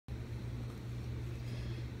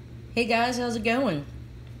Hey guys, how's it going?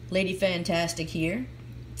 Lady Fantastic here.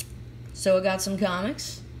 So I got some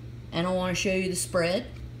comics, and I want to show you the spread.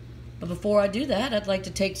 But before I do that, I'd like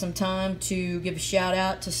to take some time to give a shout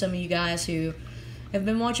out to some of you guys who have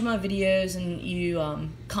been watching my videos and you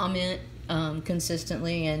comment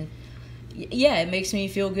consistently. And yeah, it makes me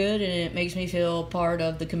feel good, and it makes me feel part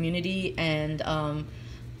of the community. And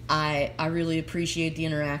I really appreciate the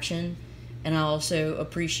interaction, and I also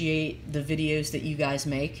appreciate the videos that you guys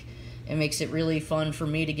make. It makes it really fun for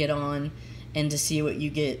me to get on and to see what you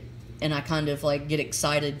get, and I kind of like get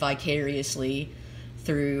excited vicariously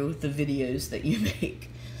through the videos that you make.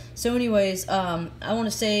 So anyways, I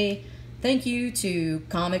want to say thank you to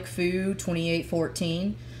Comic Fu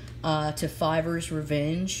 2814, to Fiverr's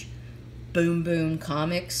Revenge, Boom Boom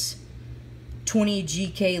Comics, 20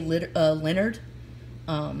 GK Leonard.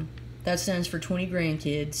 That stands for 20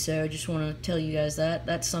 grandkids, so I just want to tell you guys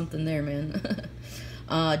that's something there, man.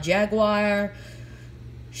 Jaguar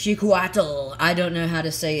Xiuhuatl. I don't know how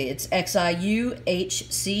to say it. It's Xiuhcoatl.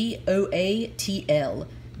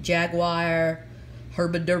 Jaguar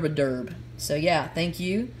Herbaderbaderb. So yeah, thank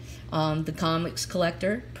you. The Comics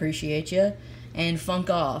Collector, appreciate you. And Funk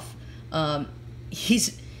Off.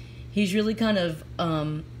 He's really kind of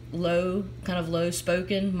low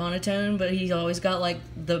spoken, monotone, but he's always got like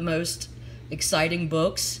the most exciting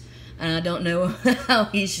books. And I don't know how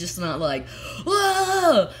he's just not like,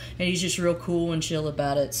 whoa! And he's just real cool and chill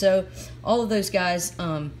about it. So, all of those guys,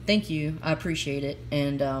 thank you. I appreciate it.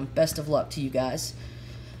 And best of luck to you guys.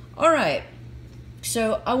 Alright.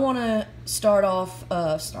 So, I want to start off,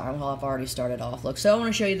 well, I've already started off. Look, so I want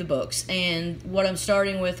to show you the books. And what I'm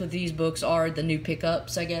starting with these books are the new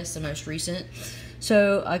pickups, I guess, the most recent.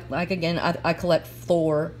 So, I collect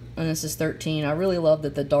 4. And this is 13. I really love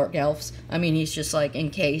that the Dark Elves, I mean, he's just like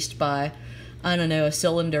encased by, I don't know, a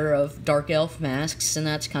cylinder of Dark Elf masks, and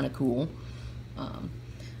that's kind of cool.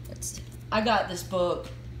 I got this book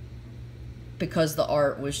because the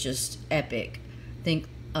art was just epic. I think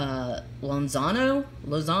Lozano,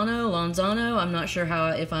 I'm not sure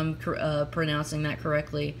if I'm pronouncing that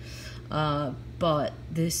correctly, but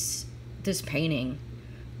this painting,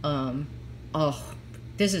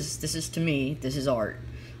 this is to me, this is art.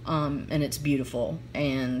 And it's beautiful,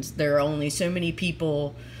 and there are only so many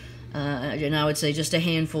people, and I would say just a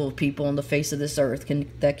handful of people on the face of this earth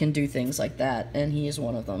that can do things like that, and he is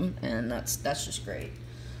one of them, and that's just great.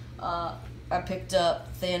 I picked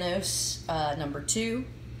up Thanos, number 2.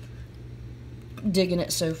 Digging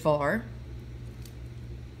it so far.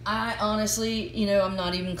 I honestly, I'm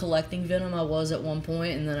not even collecting Venom. I was at one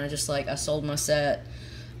point, and then I sold my set,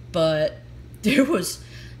 but there was...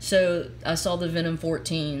 So, I saw the Venom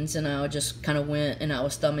 14s, and I just kind of went, and I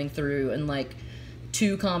was thumbing through, and,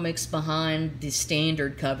 2 comics behind the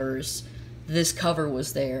standard covers, this cover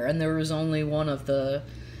was there, and there was only one of the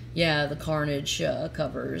Carnage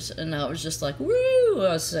covers, and I was just like,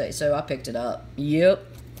 woo! So, I picked it up. Yep,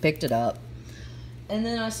 picked it up. And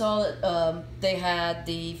then I saw that they had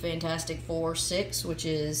the Fantastic Four 6, which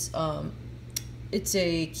is, it's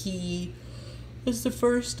the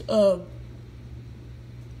first,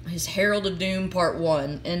 his Herald of Doom Part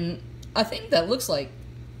 1, and I think that looks like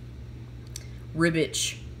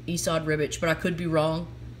Ribbich, Esad Ribbich, but I could be wrong.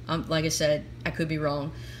 Like I said, I could be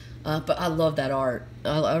wrong, but I love that art.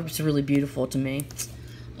 It's really beautiful to me.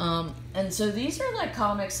 And so these are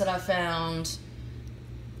comics that I found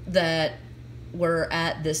that were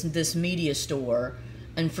at this media store,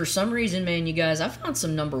 and for some reason, man, you guys, I found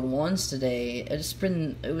some number 1s today.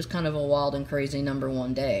 It was kind of a wild and crazy number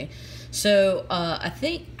 1 day. So, I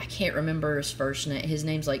can't remember his first name. His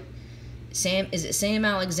name's Sam, is it Sam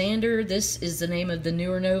Alexander? This is the name of the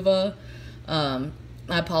newer Nova. I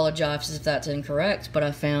apologize if that's incorrect, but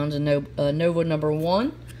I found a Nova number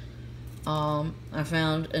 1. I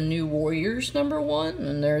found a New Warriors number 1,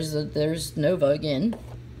 and there's Nova again.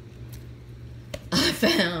 I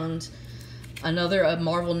found another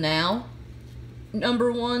Marvel Now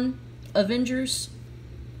number 1 Avengers.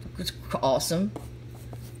 It's awesome.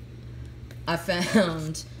 I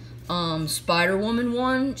found Spider-Woman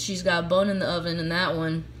 1. She's got a bun in the oven in that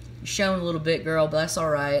one. Showing a little bit, girl, but that's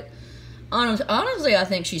alright. Honestly, I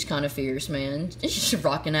think she's kind of fierce, man. She's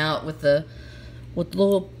rocking out with the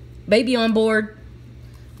little baby on board.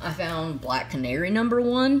 I found Black Canary number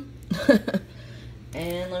 1.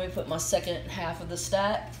 And let me put my second half of the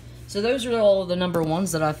stack. So those are all of the number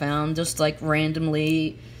 1s that I found, just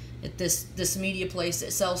randomly at this media place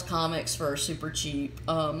that sells comics for super cheap.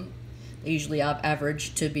 Usually I've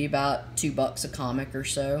averaged to be about $2 a comic or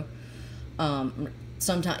so.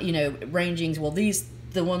 Sometimes, ranging, well, these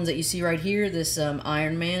the ones that you see right here, this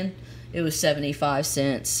Iron Man, it was 75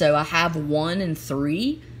 cents. So I have 1 and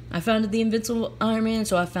 3. I found the Invincible Iron Man,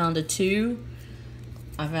 so I found a 2.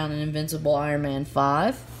 I found an Invincible Iron Man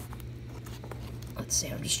 5. Let's see,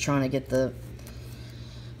 I'm just trying to get the...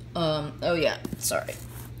 oh yeah, sorry.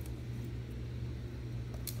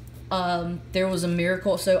 There was a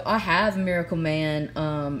Miracle, so I have Miracle Man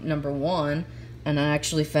number 1, and I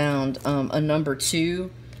actually found a number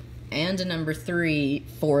 2 and a number 3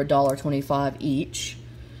 for $1.25 each.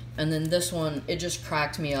 And then this one, it just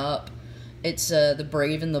cracked me up. It's the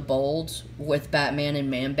Brave and the Bold with Batman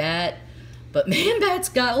and Man-Bat. But Man-Bat's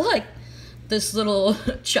got like this little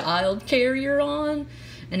child carrier on,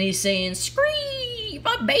 and he's saying, "Scree!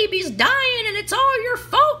 My baby's dying and it's all your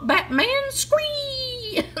fault, Batman!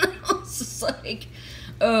 Scree!" And I was just like,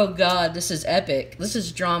 oh god, this is epic. This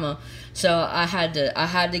is drama. So I had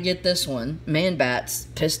to get this one. Man-Bat's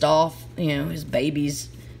pissed off, you know, his baby's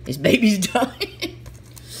dying.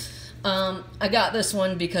 I got this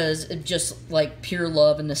one because it just, like, pure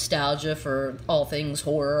love and nostalgia for all things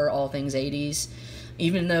horror, all things 80s.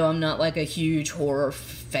 Even though I'm not, like, a huge horror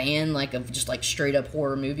fan, like, of just, like, straight-up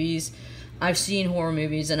horror movies, I've seen horror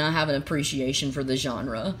movies and I have an appreciation for the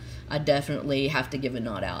genre. I definitely have to give a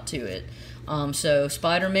nod out to it. So,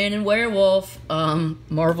 Spider-Man and Werewolf,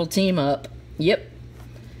 Marvel team up. Yep.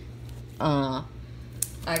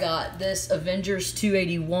 I got this Avengers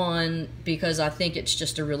 281 because I think it's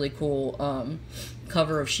just a really cool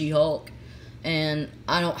cover of She-Hulk. And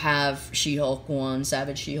I don't have She-Hulk 1,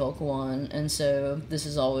 Savage She-Hulk 1, and so this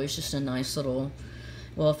is always just a nice little...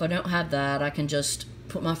 Well, if I don't have that, I can just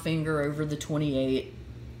put my finger over the 28,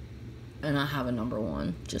 and I have a number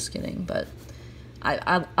 1. Just kidding, but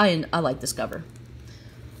I like this cover.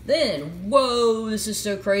 Then, whoa, this is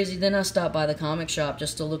so crazy. Then I stopped by the comic shop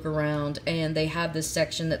just to look around, and they have this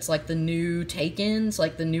section that's like the new take-ins,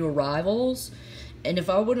 like the new arrivals. And if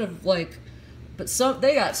I would have, like, but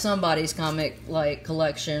they got somebody's comic, like,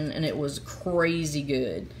 collection, and it was crazy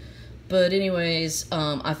good. But anyways,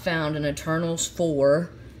 I found an Eternals 4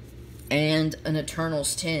 and an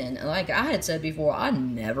Eternals 10. And like I had said before, I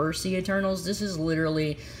never see Eternals. This is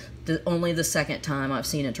literally only the second time I've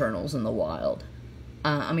seen Eternals in the wild.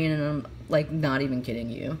 I mean, and I'm, like, not even kidding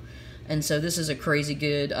you. And so this is a crazy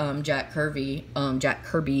good Jack Kirby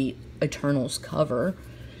Eternals cover.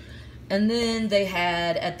 And then they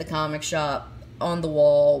had, at the comic shop, on the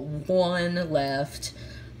wall, one left,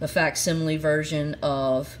 the facsimile version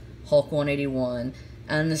of Hulk 181.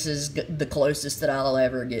 And this is the closest that I'll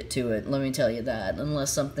ever get to it, let me tell you that.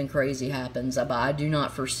 Unless something crazy happens. But I do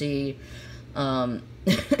not foresee, in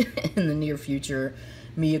the near future,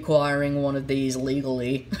 me acquiring one of these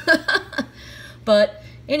legally. But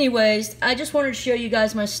anyways, I just wanted to show you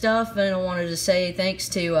guys my stuff, and I wanted to say thanks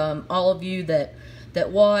to all of you that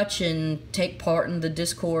watch and take part in the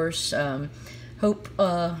discourse.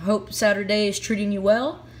 Hope Saturday is treating you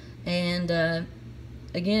well, and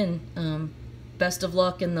again, best of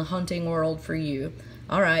luck in the hunting world for you.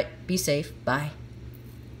 Alright, be safe, bye.